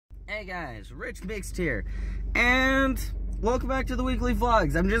Hey guys, Rich Mixed here, and welcome back to the weekly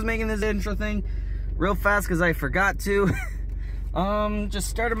vlogs. I'm just making this intro thing real fast because I forgot to. Just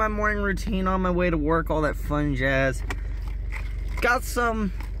started my morning routine on my way to work, all that fun jazz. Got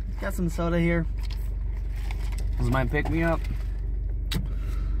some soda here. This might pick me up.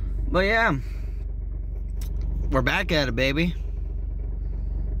 But yeah, we're back at it, baby.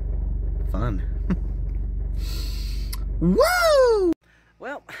 Fun. Woo!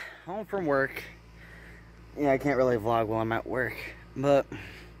 Well, home from work. Yeah, I can't really vlog while I'm at work, but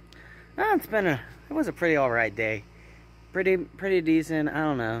it was a pretty alright day. Pretty decent. I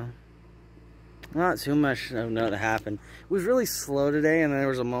don't know. Not too much that happened. It was really slow today, and then there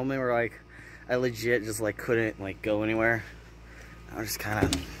was a moment where like I legit just like couldn't like go anywhere. I was just kind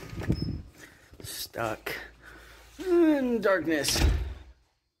of stuck in darkness.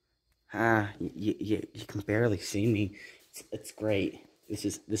 You can barely see me. It's great.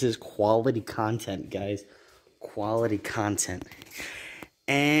 This is quality content, guys. Quality content.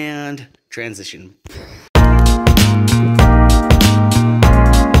 And transition.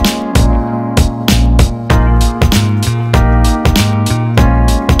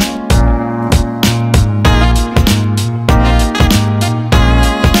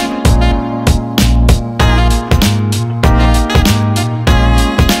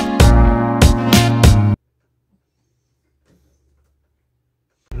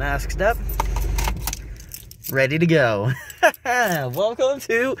 Masked up, ready to go. Welcome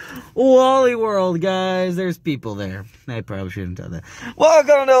to Wally World, guys. There's people there. I probably shouldn't have done that.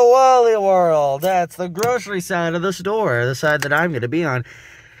 Welcome to Wally World. That's the grocery side of the store, the side that I'm going to be on.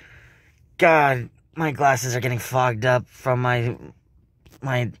 God, my glasses are getting fogged up from my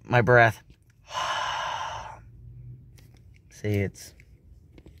breath. See,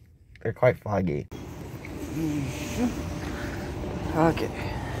 they're quite foggy.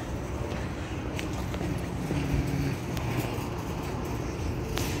 Okay.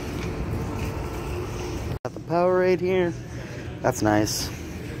 Got the Powerade here. That's nice.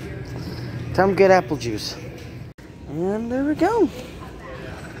 Time to get apple juice. And there we go.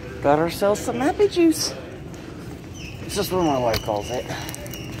 Got ourselves some apple juice. It's just what my wife calls it.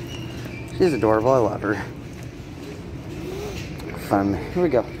 She's adorable. I love her. Fun. Here we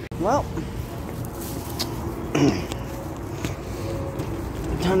go. Well,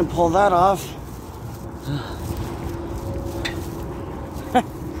 time to pull that off.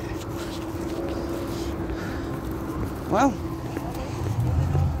 Well,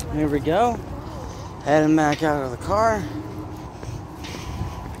 here we go. Heading back out of the car.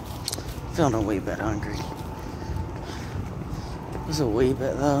 Feeling a wee bit hungry. Just a wee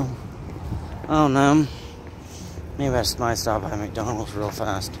bit though. I don't know. Maybe I might stop by McDonald's real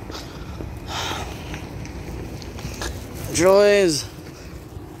fast. Joys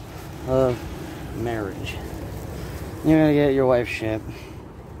of marriage. You're gonna get your wife shit.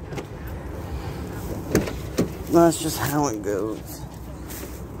 That's just how it goes.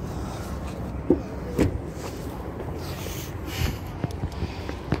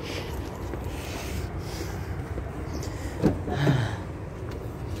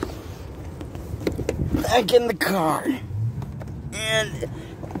 Back in the car. And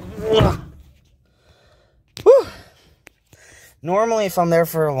whew. Normally if I'm there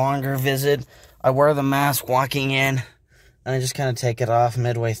for a longer visit, I wear the mask walking in and I just kind of take it off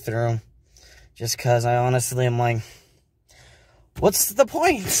midway through. Just because I honestly am like, what's the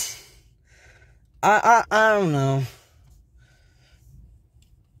point? I don't know.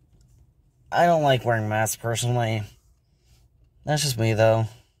 I don't like wearing masks personally. That's just me though.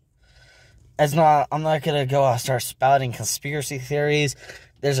 I'm not gonna go out and start spouting conspiracy theories.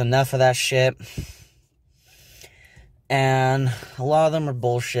 There's enough of that shit. And a lot of them are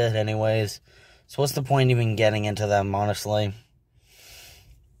bullshit anyways. So what's the point even getting into them, honestly?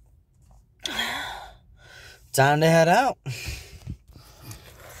 Time to head out.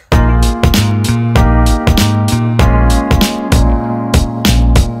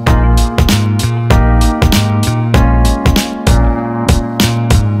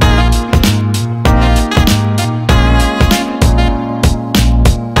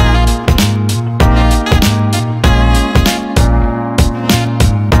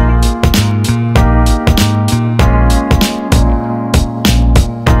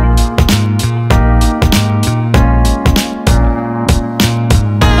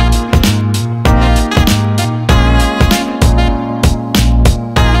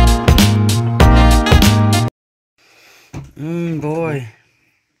 Boy.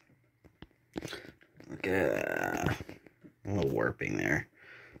 Look at a little warping there.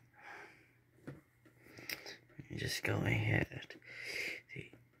 You just go ahead.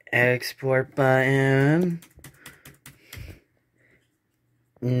 Export button.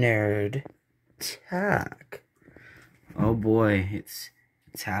 Nerd talk. Oh boy, it's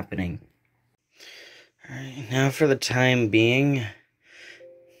happening. Alright, now for the time being.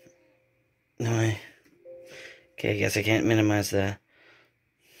 No, okay, I guess I can't minimize that.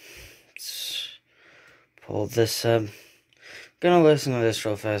 Let's pull this up. I'm gonna listen to this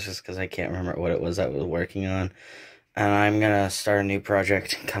real fast just because I can't remember what it was I was working on. And I'm gonna start a new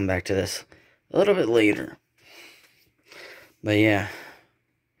project and come back to this a little bit later. But yeah.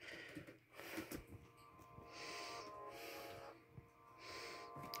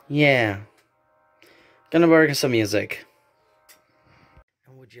 Yeah. Gonna work on some music.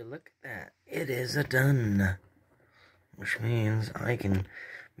 And would you look at that? It is a done. Which means I can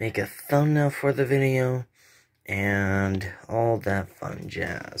make a thumbnail for the video and all that fun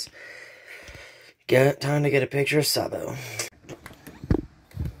jazz. Time to get a picture of Sabo.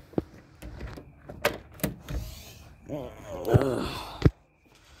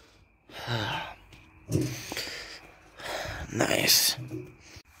 Nice.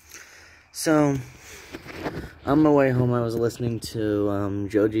 So, on my way home, I was listening to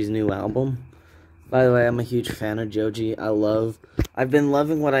Joji's new album. By the way, I'm a huge fan of Joji. I've been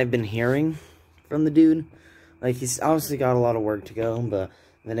loving what I've been hearing from the dude. Like, he's obviously got a lot of work to go, but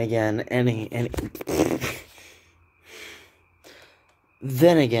then again, any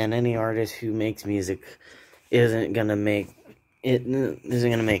artist who makes music isn't gonna make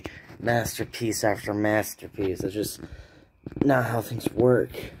masterpiece after masterpiece. That's just not how things work.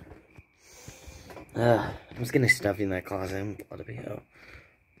 I'm just getting stuffy in that closet. I'm bloody be out.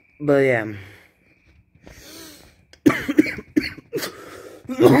 But yeah.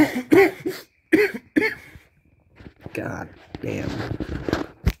 God damn.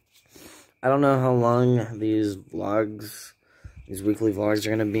 I don't know how long these weekly vlogs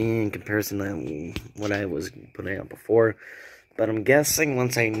are gonna be in comparison to what I was putting out before. But I'm guessing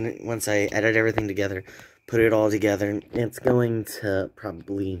once I edit everything together, put it all together, it's going to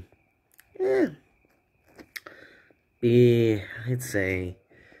probably be, I'd say,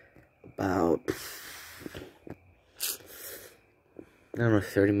 about, I don't know,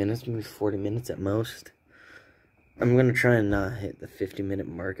 30 minutes, maybe 40 minutes at most. I'm going to try and not hit the 50-minute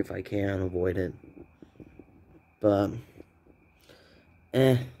mark if I can avoid it. But,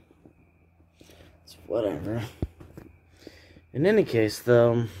 it's whatever. In any case,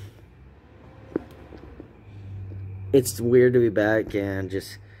 though, it's weird to be back and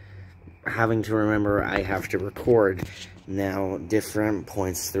just having to remember I have to record now different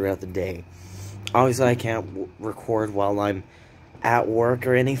points throughout the day. Obviously, I can't record while I'm at work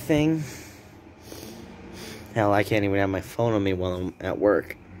or anything. Hell, I can't even have my phone on me while I'm at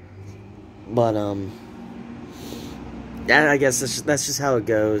work. But, yeah, I guess that's just how it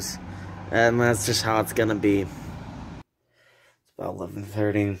goes. And that's just how it's gonna be. It's about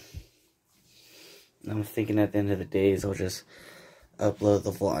 11:30. I'm thinking at the end of the days, I'll just upload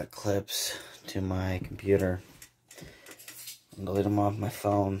the vlog clips to my computer and delete them off my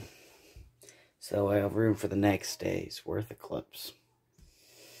phone. So I have room for the next day's worth of clips.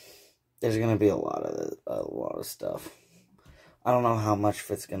 There's gonna be a lot of stuff. I don't know how much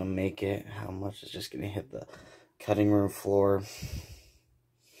of it's gonna make it, how much is just gonna hit the cutting room floor.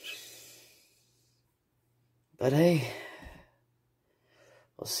 But hey,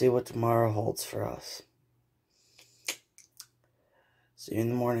 we'll see what tomorrow holds for us. See you in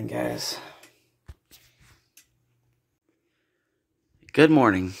the morning, guys. Good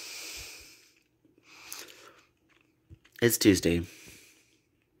morning. It's Tuesday.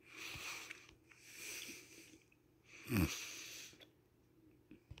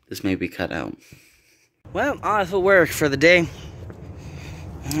 This may be cut out. Well, off of work for the day.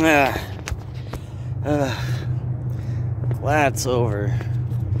 That's over.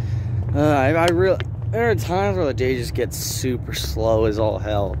 There are times where the day just gets super slow as all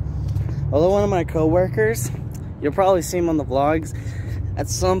hell. Although one of my coworkers, you'll probably see him on the vlogs at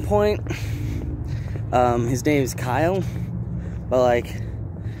some point. His name's Kyle. But like,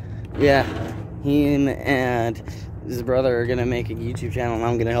 yeah, him and his brother are gonna make a YouTube channel and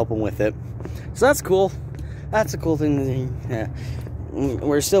I'm gonna help him with it. So that's cool. That's a cool thing to do. Yeah.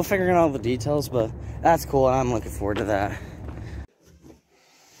 We're still figuring out all the details, but that's cool. I'm looking forward to that.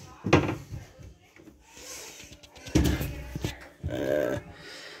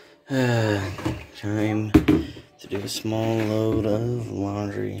 Time to do a small load of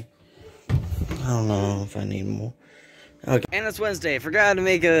laundry. I don't know if I need more. Okay. And it's Wednesday. Forgot to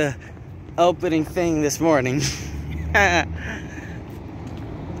make a opening thing this morning.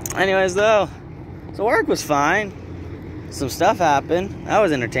 Anyways, though, so work was fine. some stuff happened. That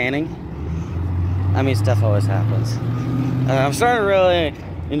was entertaining. I mean, stuff always happens. I'm starting to really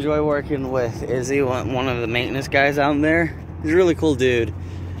enjoy working with Izzy, one of the maintenance guys out there. He's a really cool dude.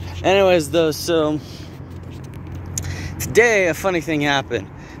 Anyways, though, so today a funny thing happened.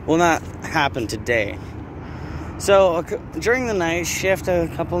 Well, not happened today. So during the night shift a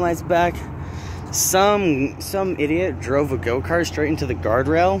couple nights back, some idiot drove a go-kart straight into the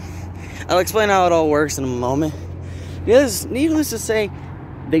guardrail. I'll explain how it all works in a moment. Because, needless to say,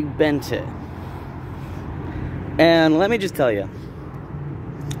 they bent it. And let me just tell you,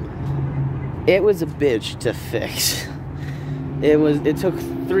 it was a bitch to fix. It took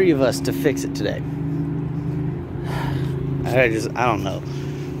 3 of us to fix it today. I don't know.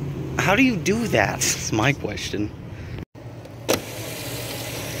 How do you do that? That's my question.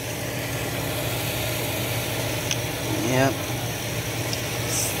 Yep.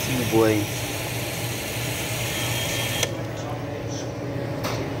 Boy.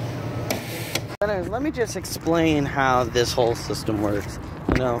 Anyways, let me just explain how this whole system works.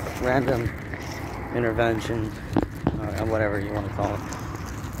 You know, random intervention, or whatever you want to call it,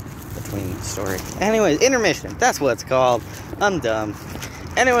 between the story. Anyways, intermission. That's what it's called. I'm dumb.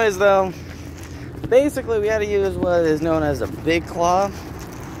 Anyways, though, basically we had to use what is known as a big claw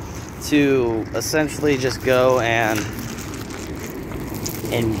to essentially just go and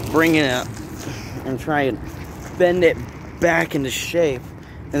bring it up and try and bend it back into shape.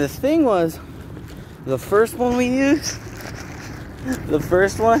 And the thing was, the first one we used, the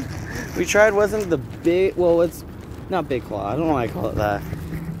first one we tried wasn't the big, well, it's not big claw, I don't know why I call it that.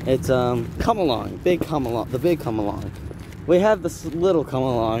 It's come along, the big come along. We had this little come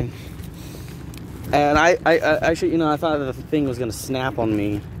along, and I actually, you know, I thought the thing was gonna snap on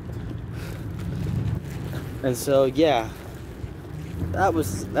me. And so yeah, that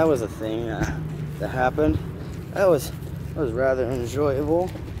was a thing that happened. That was rather enjoyable.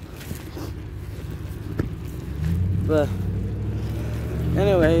 But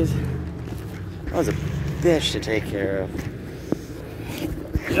anyways, that was a bitch to take care of.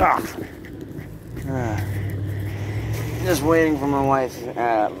 Just waiting for my wife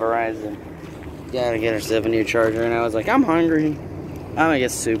at Verizon. Gotta get herself a new charger, and I was like, I'm hungry. I'm gonna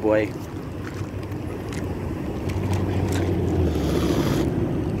get Subway.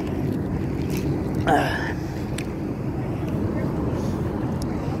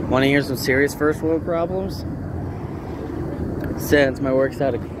 Want to hear some serious first world problems? Since my work's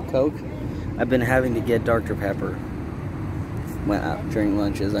out of Coke, I've been having to get Dr. Pepper during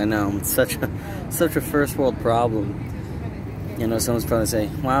lunches. I know, it's such a first world problem. You know, someone's probably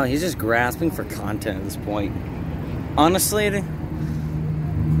saying, wow, he's just grasping for content at this point. Honestly,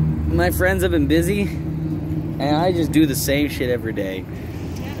 my friends have been busy, and I just do the same shit every day.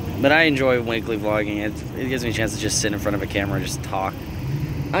 But I enjoy weekly vlogging. It gives me a chance to just sit in front of a camera and just talk.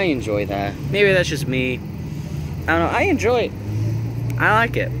 I enjoy that. Maybe that's just me. I don't know. I enjoy it. I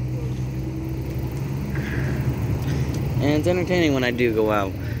like it. And it's entertaining when I do go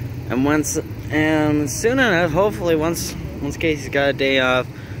out. And soon enough, hopefully once Casey's got a day off,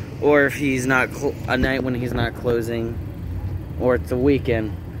 or if he's not a night when he's not closing, or it's a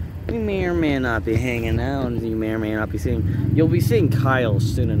weekend, we may or may not be hanging out, and you may or may not be seeing. You'll be seeing Kyle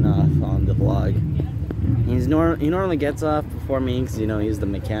soon enough on the vlog. He normally gets off before me because, you know, he's the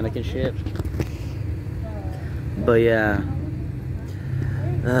mechanic and shit. But yeah,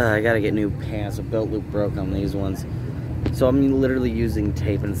 I gotta get new pants. The belt loop broke on these ones, so I'm literally using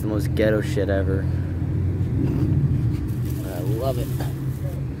tape, and it's the most ghetto shit ever. I love it.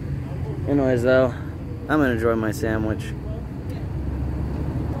 Anyways, though, I'm gonna enjoy my sandwich.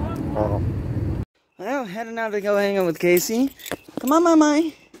 Oh. Well, heading out to go hang out with Casey. Come on,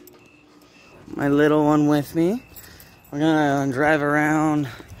 Mama. My little one with me. We're gonna drive around,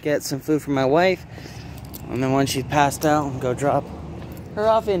 get some food for my wife, and then once she's passed out, go drop her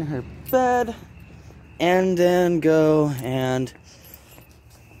off in her bed, and then go and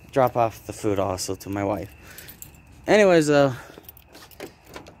drop off the food also to my wife. Anyways,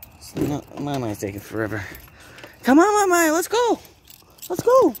 Mama's taking forever. Come on, Mama, let's go. Let's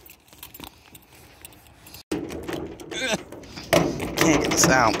go. Can't get this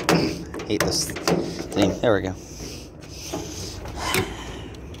out. I hate this thing. There we go.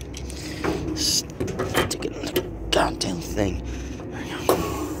 Stick it in the goddamn thing. There we go.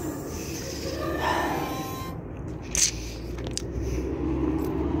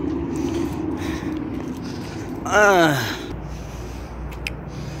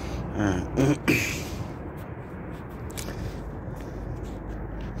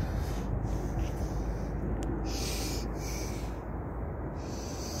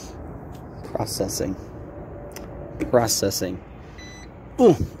 Processing. processing.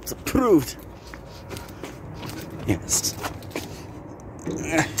 Boom, it's approved. Yes.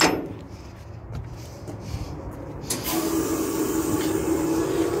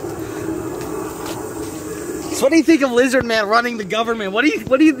 So what do you think of Lizard Man running the government? What do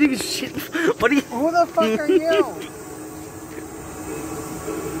you think of shit? Who the fuck are you?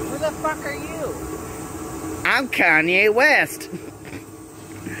 Who the fuck are you? I'm Kanye West.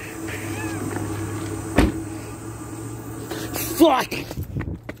 Fuck!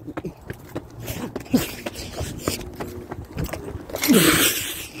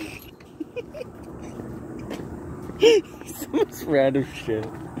 Some random shit.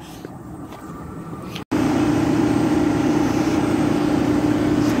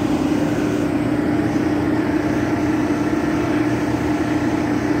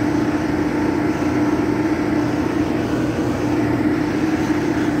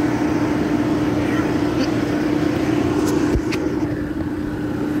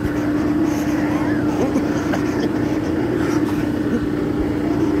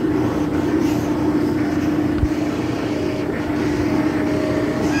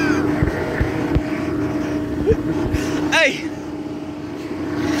 Hey!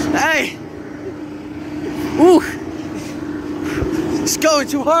 Hey! Ooh! It's going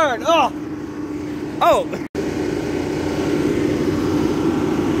too hard! Oh! Oh!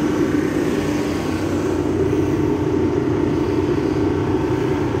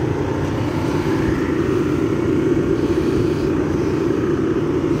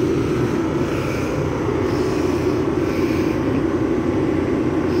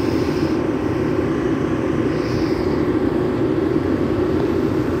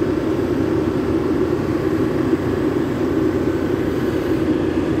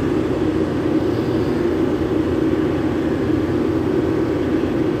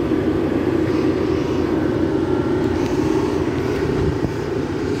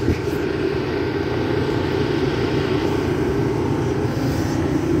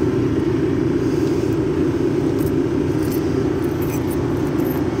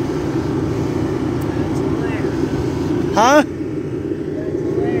 Huh?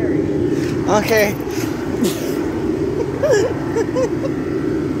 Okay.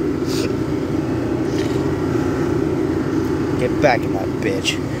 Get back in that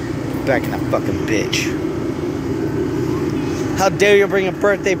bitch. Get back in that fucking bitch. How dare you bring a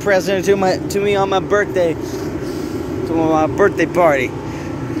birthday present to me on my birthday? To my birthday party.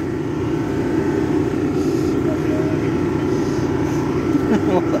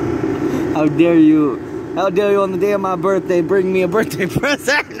 How dare you? How dare you on the day of my birthday bring me a birthday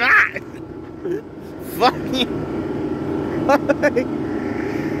present? Fuck you.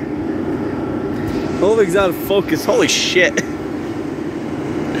 Whole thing's out of focus. Holy shit.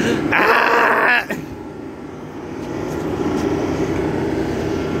 Ah!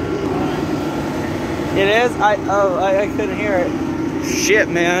 It is? I couldn't hear it. Shit,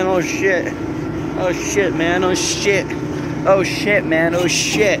 man. Oh shit. Oh shit, man. Oh shit. Oh shit, man. Oh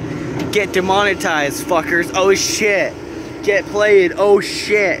shit. Get demonetized, fuckers. Oh shit. Get played. Oh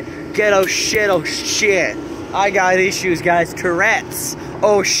shit. Get oh shit. Oh shit. I got issues, guys. Tourette's.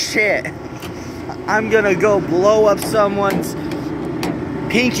 Oh shit. I'm gonna go blow up someone's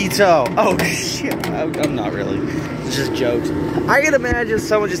pinky toe. Oh shit. I'm not really. It's just jokes. I can imagine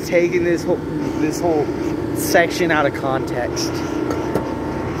someone just taking this whole section out of context.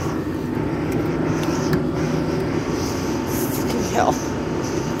 Hell.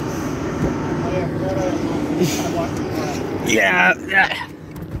 Yeah.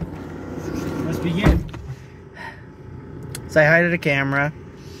 Let's begin. Say hi to the camera.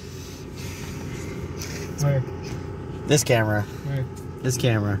 Where? This camera. Where? This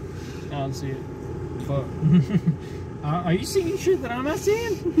camera. I don't see it. Fuck. Are you seeing shit that I'm not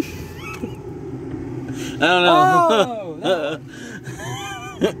seeing? I don't know. Oh,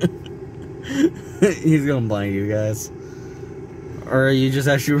 no. He's gonna blind you guys. Or are you just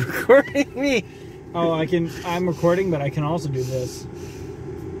actually recording me? Oh, I'm recording, but I can also do this.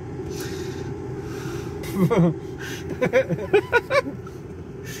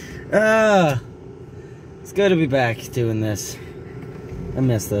 It's good to be back doing this. I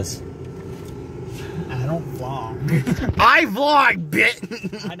miss this. I don't vlog. I vlog,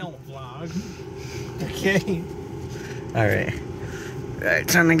 bitch! I don't vlog. Okay. Alright. Alright,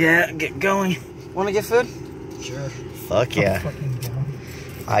 time to get going. Wanna get food? Sure. Fuck yeah. Fucking go.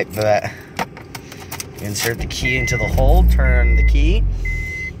 I bet. Insert the key into the hole, turn the key,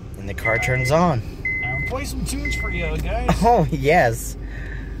 and the car turns on. I'll play some tunes for you guys. Oh, yes.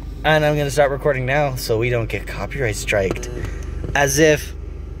 And I'm gonna start recording now so we don't get copyright striked. As if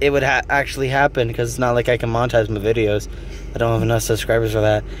it would actually happen, because it's not like I can monetize my videos. I don't have enough subscribers for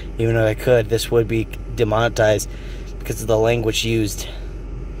that. Even though I could, this would be demonetized because of the language used.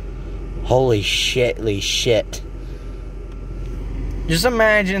 Holy shitly shit. Just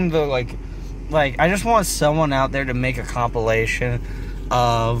imagine the, like, I just want someone out there to make a compilation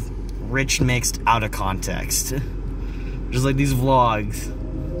of Rich mixed out of context. Just like these vlogs.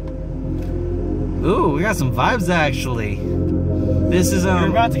 Ooh, we got some vibes, actually. This is, You're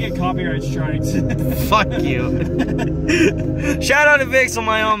about to get copyright strikes. Fuck you. Shout out to Vixel,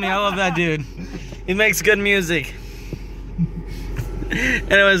 my homie. I love that dude. He makes good music.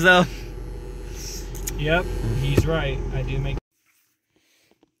 Anyways, though. Yep, he's right. I do make...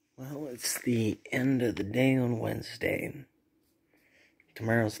 Well, it's the end of the day on Wednesday.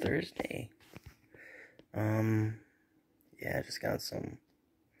 Tomorrow's Thursday. Yeah, I just got some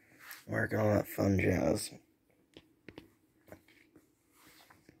working on that fun jazz.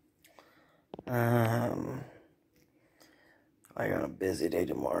 I got a busy day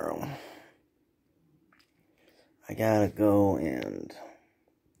tomorrow. I gotta go and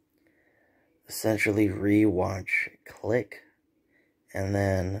essentially rewatch Click, and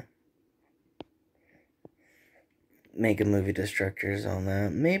then make a movie destructors on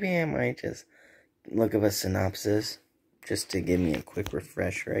that. Maybe I might just look up a synopsis just to give me a quick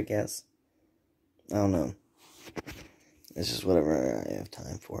refresher, I guess. I don't know. It's just whatever I have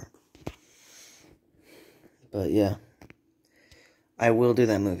time for. But yeah, I will do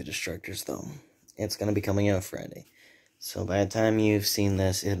that movie destructors though. It's gonna be coming out Friday, so by the time you've seen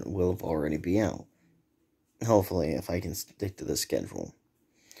this, it will already be out. Hopefully, if I can stick to the schedule.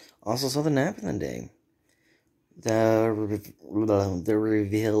 Also, something happened today. The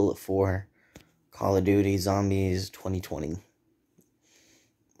reveal for Call of Duty Zombies 2020,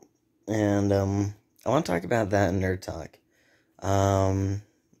 and I want to talk about that in Nerd Talk.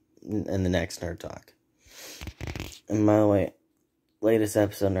 In the next Nerd Talk. And by the way, latest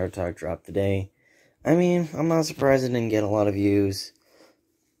episode of Nerd Talk dropped today. I mean, I'm not surprised it didn't get a lot of views.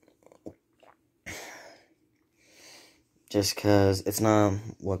 Just because it's not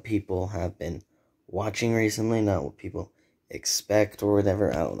what people have been watching recently, not what people expect or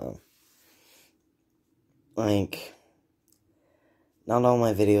whatever, I don't know. Like, not all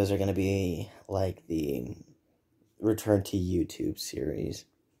my videos are going to be like the Return to YouTube series.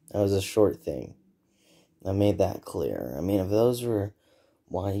 That was a short thing. I made that clear. I mean, if those were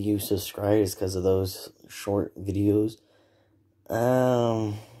why you subscribe is because of those short videos,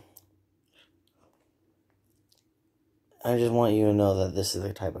 I just want you to know that this is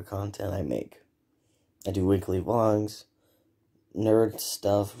the type of content I make. I do weekly vlogs, nerd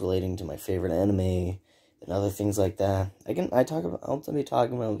stuff relating to my favorite anime, and other things like that. I'll be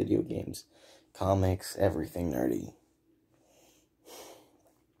talking about video games, comics, everything nerdy.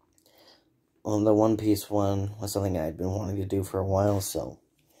 Well, the One Piece one was something I'd been wanting to do for a while, so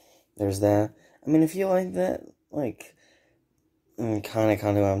there's that. I mean, if you like that, like, I'm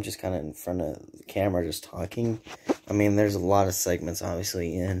just kind of in front of the camera just talking. I mean, there's a lot of segments,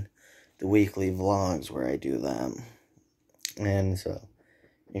 obviously, in the weekly vlogs where I do that. And so,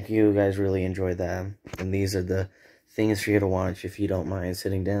 if you guys really enjoyed that, then these are the things for you to watch if you don't mind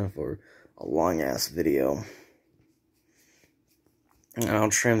sitting down for a long-ass video. And I'll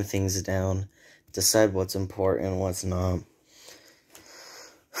trim things down, decide what's important and what's not.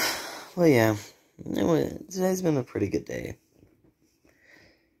 Well, yeah, today's been a pretty good day.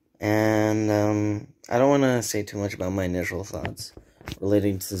 And, I don't want to say too much about my initial thoughts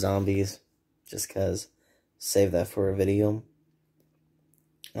relating to zombies, just because, save that for a video.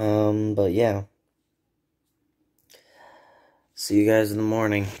 But yeah. See you guys in the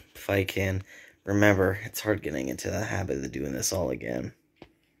morning, if I can. Remember, it's hard getting into the habit of doing this all again.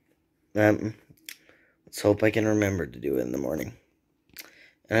 Let's hope I can remember to do it in the morning.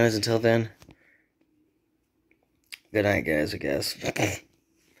 Anyways, until then, good night, guys, I guess.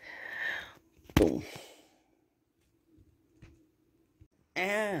 Boom.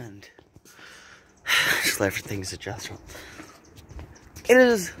 And just left for things to adjust. It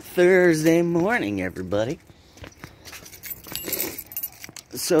is Thursday morning, everybody.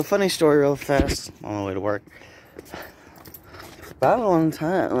 So, funny story real fast on my way to work. About one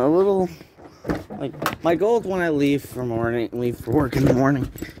time, like, my goal when I leave for work in the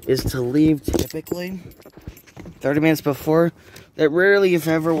morning is to leave typically 30 minutes before. That rarely, if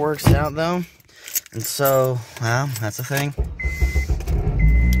ever, works out, though. And so, well, that's the thing.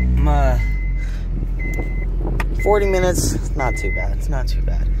 40 minutes, not too bad. It's not too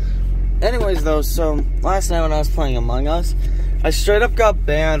bad. Anyways, though, so last night when I was playing Among Us, I straight up got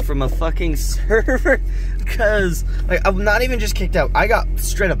banned from a fucking server Because, like, I'm not even just kicked out. I got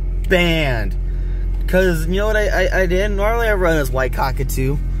straight up banned. Because, you know what I did? Normally I run as white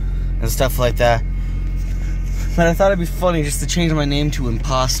cockatoo and stuff like that. But I thought it'd be funny just to change my name to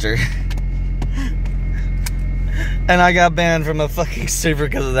imposter. And I got banned from a fucking server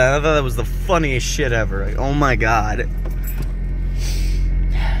because of that. I thought that was the funniest shit ever. Like, oh my god.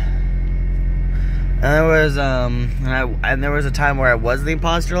 And there was there was a time where I was the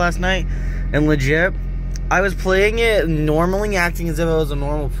imposter last night, and legit, I was playing it normally, acting as if I was a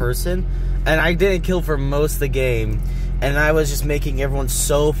normal person, and I didn't kill for most of the game, and I was just making everyone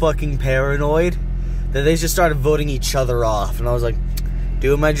so fucking paranoid that they just started voting each other off, and I was like,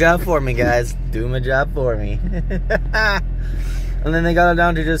 doing my job for me, guys, doing my job for me. And then they got it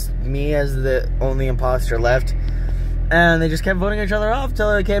down to just me as the only imposter left. And they just kept voting each other off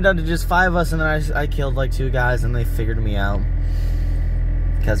till it came down to just 5 of us, and then I killed like 2 guys, and they figured me out.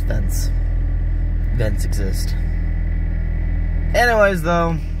 Because vents. Vents exist. Anyways,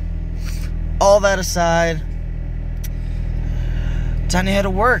 though, all that aside, time to head to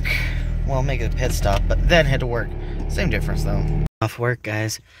work. Well, make a pit stop, but then head to work. Same difference, though. Off work,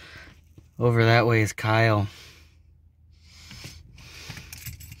 guys. Over that way is Kyle.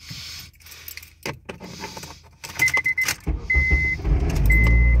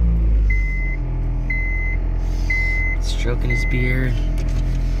 Stroking his beard.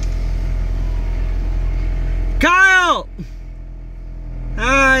 Kyle!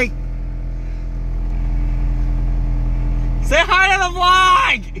 Hi! Say hi to the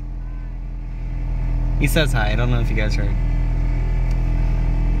vlog! He says hi, I don't know if you guys heard.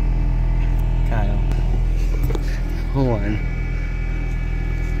 Kyle. Hold on.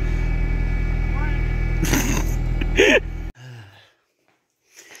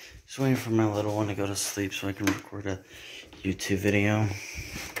 Just waiting for my little one to go to sleep so I can record a YouTube video.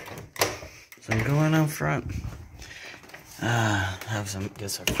 So I'm going out front. Get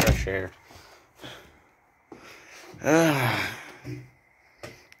some fresh air.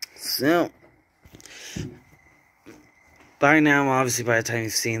 So, by now, obviously by the time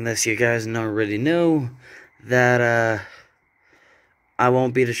you've seen this, you guys already know that I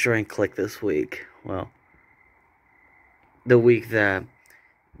won't be destroying Click this week. Well, the week that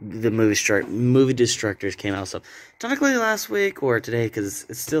the movie Destructors came out. So technically last week or today, because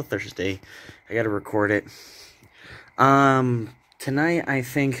it's still Thursday. I gotta record it. Tonight I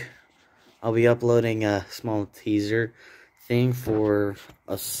think I'll be uploading a small teaser thing for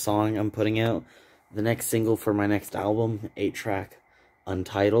a song I'm putting out. The next single for my next album, 8-track,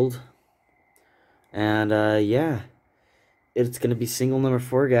 Untitled. And yeah, it's gonna be single number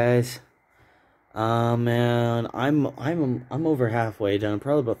 4, guys. And I'm over halfway done,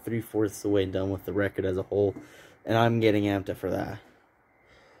 probably about 3/4 the way done with the record as a whole, and I'm getting amped up for that.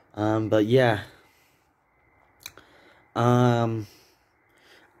 But yeah,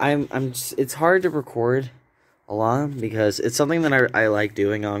 it's hard to record a lot because it's something that I like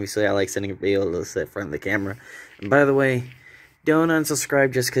doing. Obviously, I like sending a video to sit in front of the camera. And by the way, don't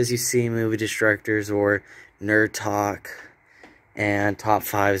unsubscribe just because you see Movie Destructors or Nerd Talk and top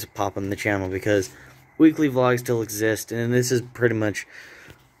 5s pop on the channel, because weekly vlogs still exist, and this is pretty much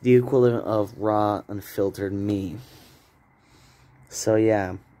the equivalent of raw, unfiltered me. So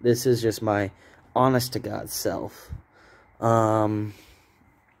yeah, this is just my honest to God self.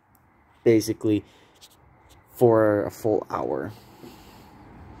 Basically, for a full hour.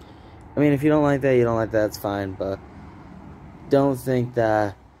 I mean, if you don't like that, you don't like that, it's fine, but don't think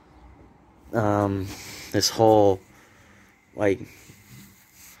that this whole, like,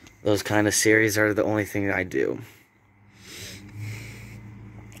 those kind of series are the only thing I do.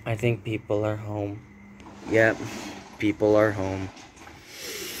 I think people are home. Yep, people are home.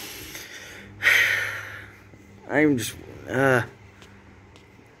 I'm just,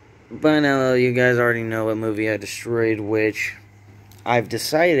 by now, you guys already know what movie I destroyed, which I've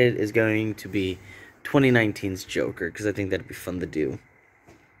decided is going to be 2019's Joker, because I think that'd be fun to do.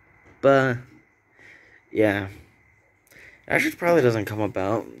 But, yeah. Actually, probably doesn't come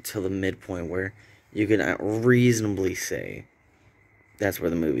about until the midpoint where you can reasonably say that's where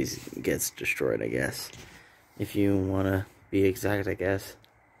the movie gets destroyed, I guess. If you want to be exact, I guess.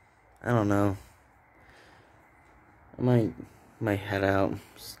 I don't know. I might head out,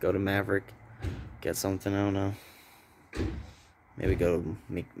 just go to Maverick, get something, I don't know. Maybe go to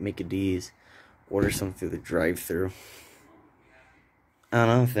Mickey D's, order something through the drive-thru. I don't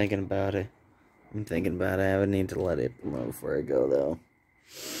know, I'm thinking about it. I would need to let it know before I go, though.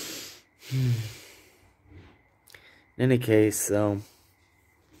 In any case, so,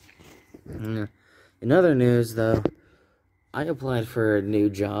 in other news, though, I applied for a new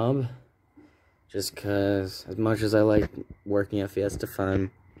job Just because, as much as I like working at Fiesta Fun,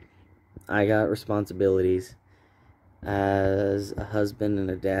 I got responsibilities as a husband and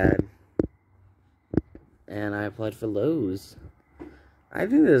a dad. And I applied for Lowe's. I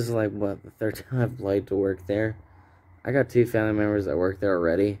think this is like, what, the third time I've applied to work there. I got 2 family members that work there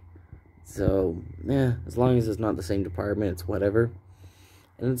already. So, yeah, as long as it's not the same department, it's whatever.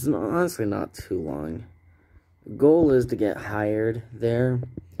 And it's honestly not too long. The goal is to get hired there,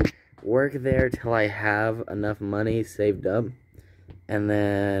 work there till I have enough money saved up, and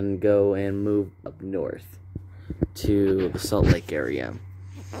then go and move up north to the Salt Lake area.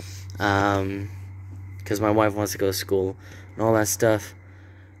 Because my wife wants to go to school and all that stuff.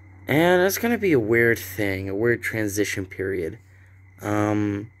 And it's going to be a weird thing, a weird transition period.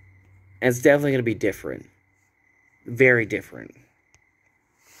 And it's definitely going to be different. Very different.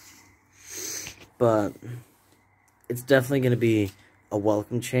 But it's definitely going to be a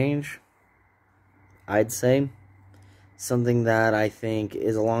welcome change, I'd say. Something that I think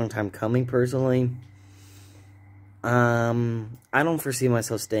is a long time coming, personally. I don't foresee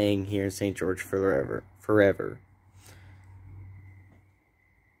myself staying here in St. George forever.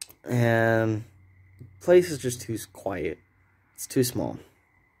 And the place is just too quiet. It's too small.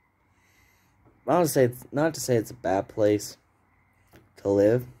 I don't say it's not to say it's a bad place to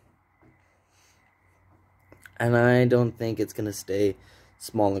live. And I don't think it's gonna stay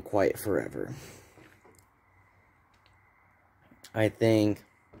small and quiet forever. I think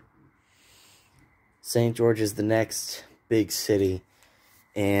St. George is the next big city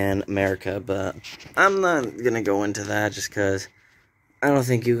in America, but I'm not gonna go into that just because I don't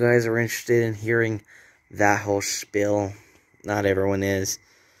think you guys are interested in hearing that whole spiel. Not everyone is.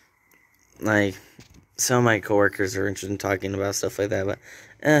 Like, some of my coworkers are interested in talking about stuff like that, but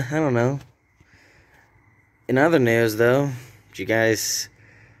I don't know. In other news, though, did you guys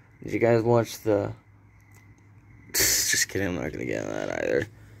watch the... Just kidding, I'm not gonna get into that either.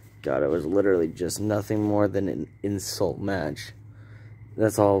 God, it was literally just nothing more than an insult match.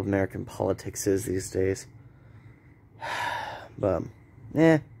 That's all American politics is these days. But,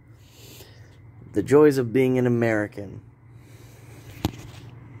 the joys of being an American.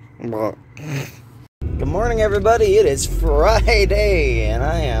 Well, good morning, everybody. It is Friday, and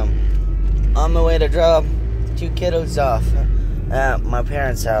I am on my way to drop 2 kiddos off at my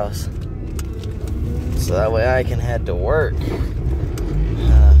parents' house, so that way I can head to work.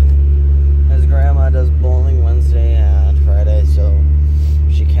 His grandma does bowling Wednesday and Friday, so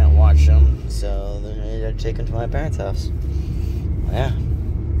she can't watch them, so they're taken to my parents' house. Yeah,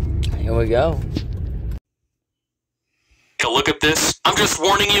 here we go. Look at this. I'm just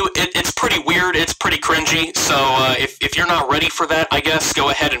warning you, it's pretty weird, it's pretty cringy, so if you're not ready for that, I guess go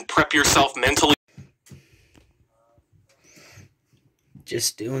ahead and prep yourself mentally.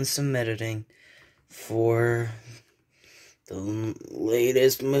 Just doing some editing for the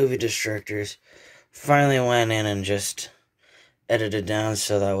latest movie distractors. Finally went in and just edited down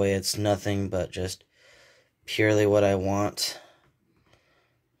so that way it's nothing but just purely what I want.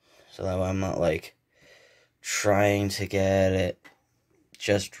 So that way I'm not like trying to get it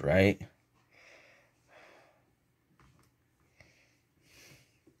just right.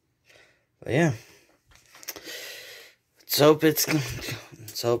 But yeah. Let's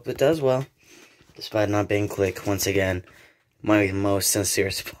hope it does well. Despite not being quick, once again, my most sincere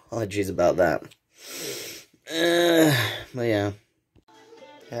apologies about that. But yeah.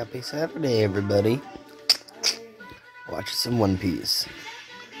 Happy Saturday, everybody. Watching some One Piece.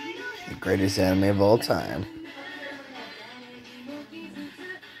 The greatest anime of all time.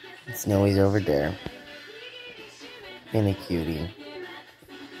 Snowy's over there. And a cutie.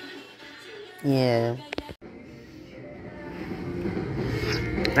 Yeah.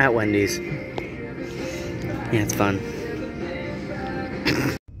 At Wendy's. Yeah, it's fun.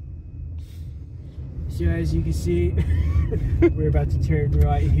 So as you can see, we're about to turn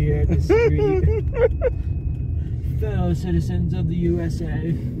right here at the street. Fellow citizens of the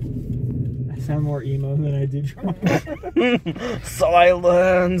USA. I sound more emo than I did.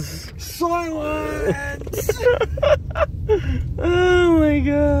 Silence! Silence! Oh my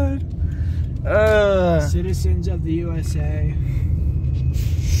god. Citizens of the USA.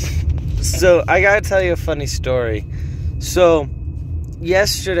 So, I gotta tell you a funny story. So,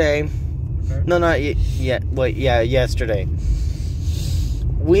 yesterday... No, not yet. Wait, yeah, yesterday.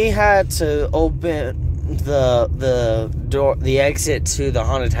 We had to open the door, the exit to the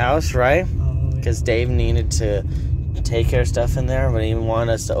haunted house, right? Because Dave needed to take care of stuff in there, but he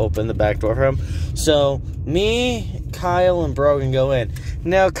wanted us to open the back door for him. So, me, Kyle, and Brogan go in.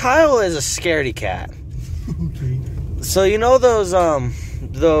 Now, Kyle is a scaredy cat. Okay. So, you know those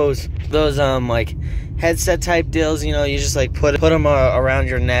like headset type deals. You know, you just like put them around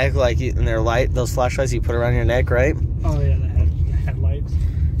your neck, like in their light. Those flashlights you put around your neck, right? Oh yeah, the headlights.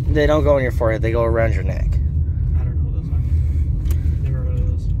 They don't go on your forehead. They go around your neck. I don't know what those are. Never heard of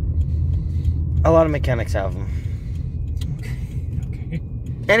those. A lot of mechanics have them. Okay.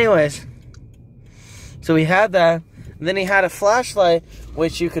 Anyways, so he had that. And then he had a flashlight,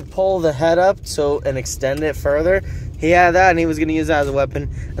 which you could pull the head up and extend it further. He had that, and he was going to use that as a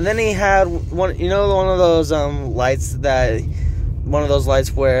weapon. And then he had one of those lights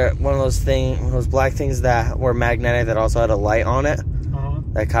where those black things that were magnetic that also had a light on it.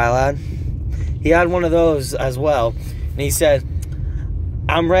 That Kyle had. He had one of those as well, and he said,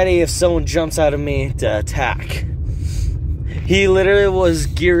 "I'm ready if someone jumps out of me to attack." He literally was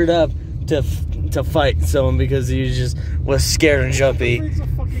geared up to fight someone because he just was scared and jumpy. He a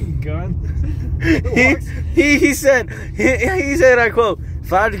fucking gun. he said, I quote,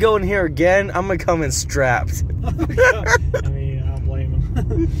 "If I had to go in here again, I'm gonna come in strapped." I mean, I don't blame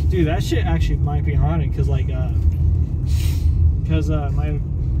him. Dude, that shit actually might be haunted because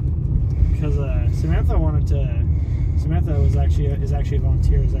Samantha is actually a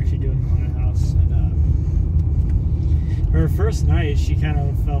volunteer, is actually doing the haunted house, and her first night she kind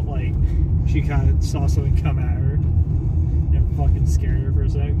of felt like she kind of saw something come at her and fucking scared her for a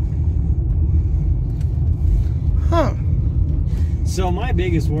sec. Huh. So my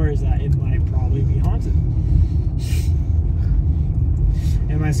biggest worry is that it might probably be haunted.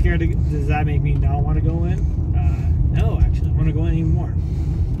 Am I scared? Does that make me not want to go in? No, actually, I want to go in even more.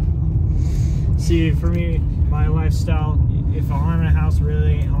 See, for me, my lifestyle, if a haunted house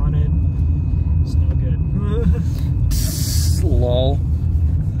really ain't haunted, it's no good. Lol.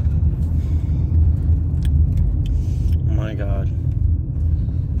 Oh my god.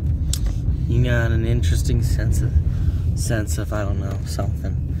 You got an interesting sense of I don't know,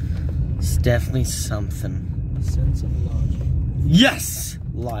 something. It's definitely something. A sense of logic. Yes!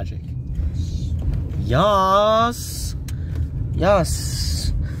 Logic. Yes!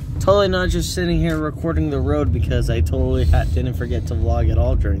 Yes! Totally not just sitting here recording the road because I totally didn't forget to vlog at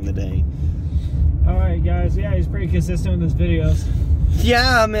all during the day. Alright guys, yeah, he's pretty consistent with his videos.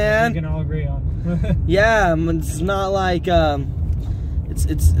 Yeah, man! We can all agree on. Yeah, it's not like,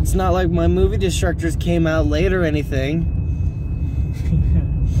 it's not like my movie Destructors came out late or anything.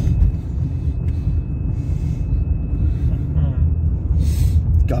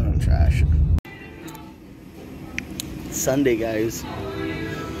 God, I'm trash. Sunday, guys.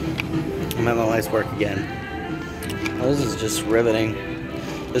 I'm at my wife's work again. Oh, this is just riveting.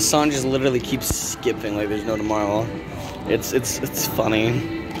 This song just literally keeps skipping like there's no tomorrow. It's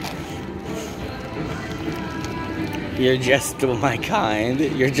funny. You're just my kind.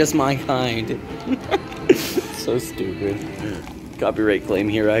 You're just my kind. So stupid. Copyright claim,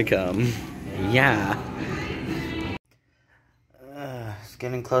 here I come. Yeah. It's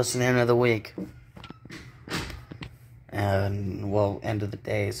getting close to the end of the week. And, well, end of the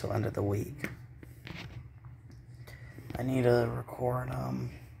day, so end of the week. I need to record,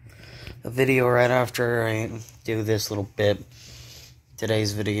 a video right after I do this little bit.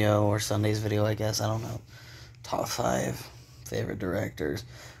 Today's video, or Sunday's video, I guess, I don't know. Top 5 favorite directors.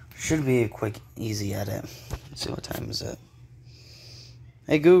 Should be a quick, easy edit. Let's see, what time is it?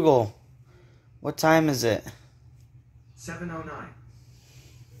 Hey, Google. What time is it? 7:09.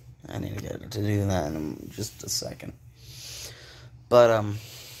 I need to get to do that in just a second. But,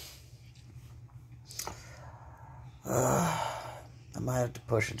 I might have to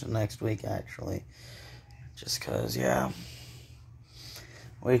push it to next week, actually. Just because, yeah.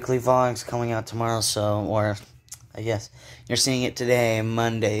 Weekly vlogs coming out tomorrow, so, or, I guess, you're seeing it today,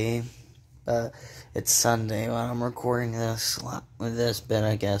 Monday, but it's Sunday when I'm recording this, with this bit,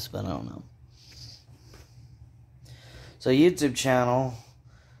 I guess, but I don't know. So, YouTube channel,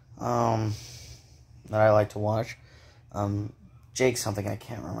 that I like to watch, Jake something, I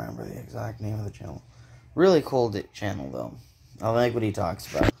can't remember the exact name of the channel. Really cool channel, though. I like what he talks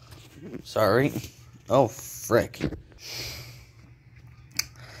about. Sorry. Oh, frick.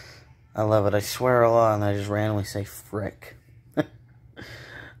 I love it. I swear a lot, and I just randomly say frick.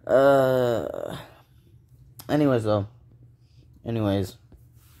 Anyways, though. Anyways.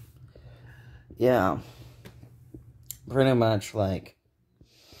 Yeah. Pretty much, like,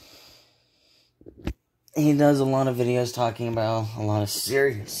 he does a lot of videos talking about a lot of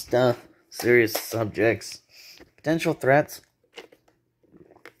serious stuff, serious subjects, potential threats.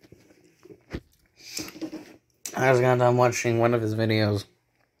 I just got done watching one of his videos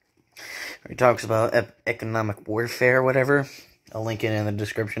where he talks about economic warfare or whatever. I'll link it in the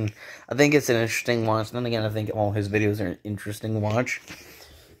description. I think it's an interesting watch. Then again, I think all his videos are an interesting watch.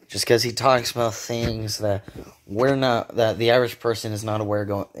 just because he talks about things that that the average person is not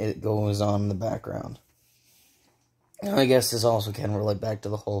aware it goes on in the background. And I guess this also can relate back to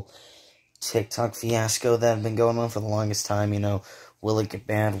the whole TikTok fiasco that had been going on for the longest time. Will it get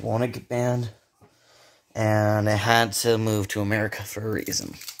banned? Won't it get banned? And it had to move to America for a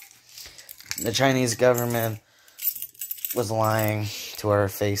reason. The Chinese government was lying to our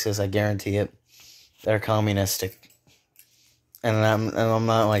faces, I guarantee it. They're communistic. And I'm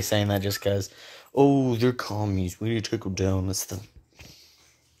not like saying that just because, oh, they're commies, we need to take them down. That's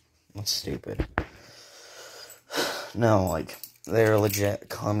stupid. No, like, they're a legit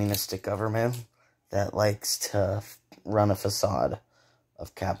communistic government that likes to run a facade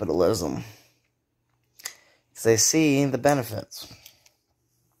of capitalism. Because they see the benefits.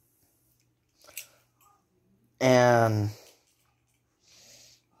 And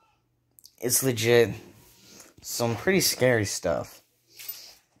it's legit some pretty scary stuff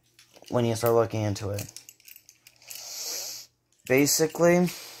when you start looking into it. Basically,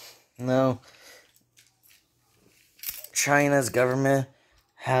 China's government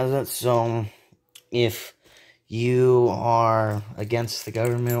has it so if you are against the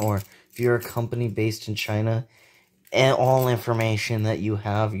government, or if you're a company based in China, and all information that you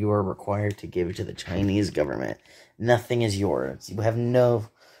have, you are required to give it to the Chinese government. Nothing is yours. You have no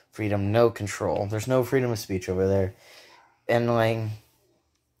freedom, no control. There's no freedom of speech over there. And, like,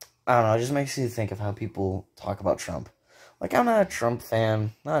 I don't know, it just makes you think of how people talk about Trump. Like, I'm not a Trump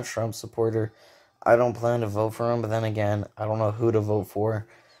fan, not a Trump supporter. I don't plan to vote for him, but then again, I don't know who to vote for.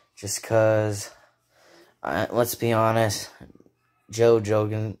 Just because, let's be honest,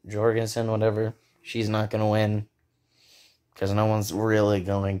 Jorgensen, whatever, she's not going to win. Because no one's really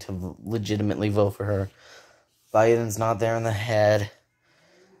going to legitimately vote for her. Biden's not there in the head.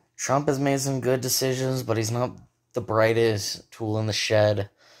 Trump has made some good decisions, but he's not the brightest tool in the shed.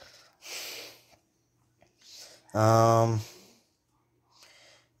 And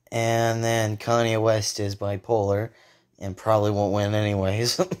then Kanye West is bipolar and probably won't win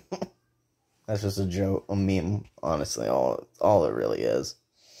anyways. That's just a joke, a meme, honestly, all it really is.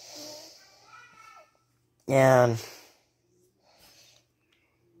 And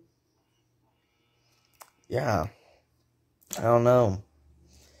yeah, I don't know.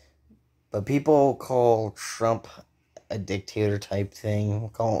 But people call Trump a dictator type thing.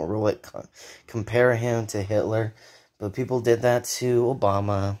 Compare him to Hitler. But people did that to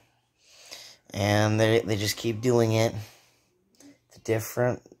Obama. And they just keep doing it to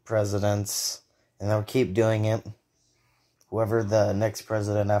different presidents. And they'll keep doing it. Whoever the next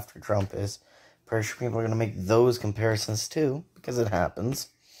president after Trump is. Pretty sure people are going to make those comparisons too. Because it happens.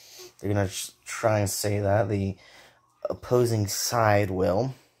 They're going to try and say that. The opposing side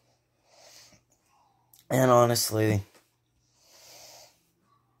will. And honestly,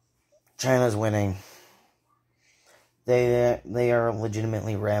 China's winning. They are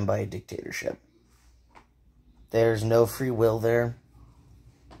legitimately ran by a dictatorship. There's no free will there.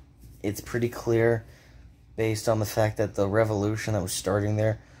 It's pretty clear based on the fact that the revolution that was starting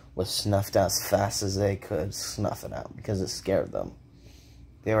there was snuffed out as fast as they could snuff it out because it scared them.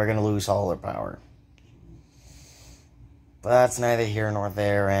 They were going to lose all their power. But that's neither here nor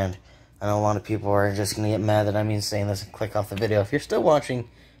there, and I know a lot of people are just going to get mad that I'm even saying this and click off the video. If you're still watching,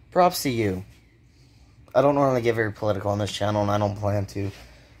 props to you. I don't normally get very political on this channel, and I don't plan to.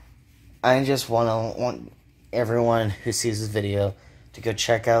 I just want everyone who sees this video to go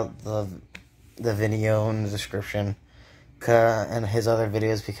check out the video in the description and his other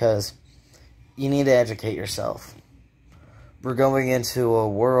videos, because you need to educate yourself. We're going into a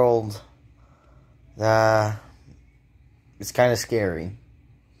world that is kind of scary.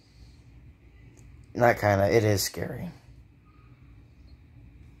 Not kind of, it is scary.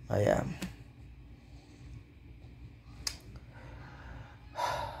 I am.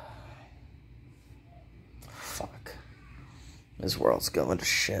 Fuck. This world's going to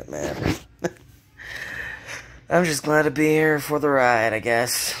shit, man. I'm just glad to be here for the ride, I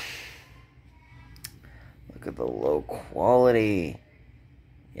guess. Look at the low quality.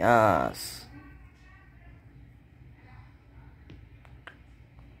 Yes.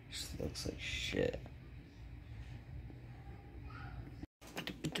 Just looks like shit.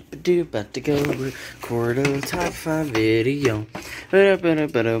 About to go record a top 5 video.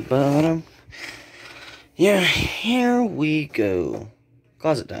 Yeah, here we go.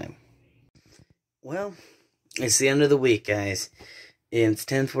 Closet time. Well, it's the end of the week, guys. It's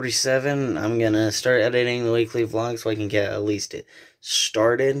 10:47. I'm gonna start editing the weekly vlog so I can get at least it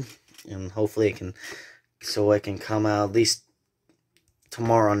started, and hopefully it can come out at least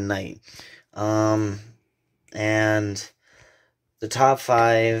tomorrow night. And the top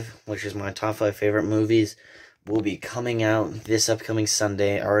 5, which is my top 5 favorite movies, will be coming out this upcoming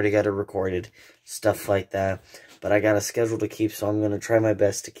Sunday. I already got it recorded, stuff like that. But I got a schedule to keep, so I'm going to try my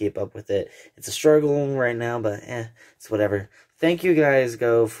best to keep up with it. It's a struggle right now, but it's whatever. Thank you guys,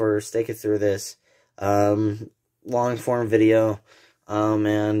 for sticking through this long-form video.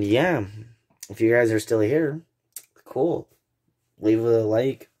 And yeah, if you guys are still here, cool. Leave a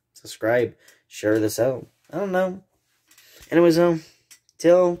like, subscribe, share this out. I don't know. Anyways,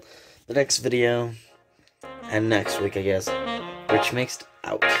 till the next video, and next week, I guess. Rich Mixed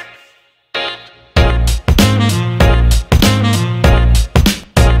out.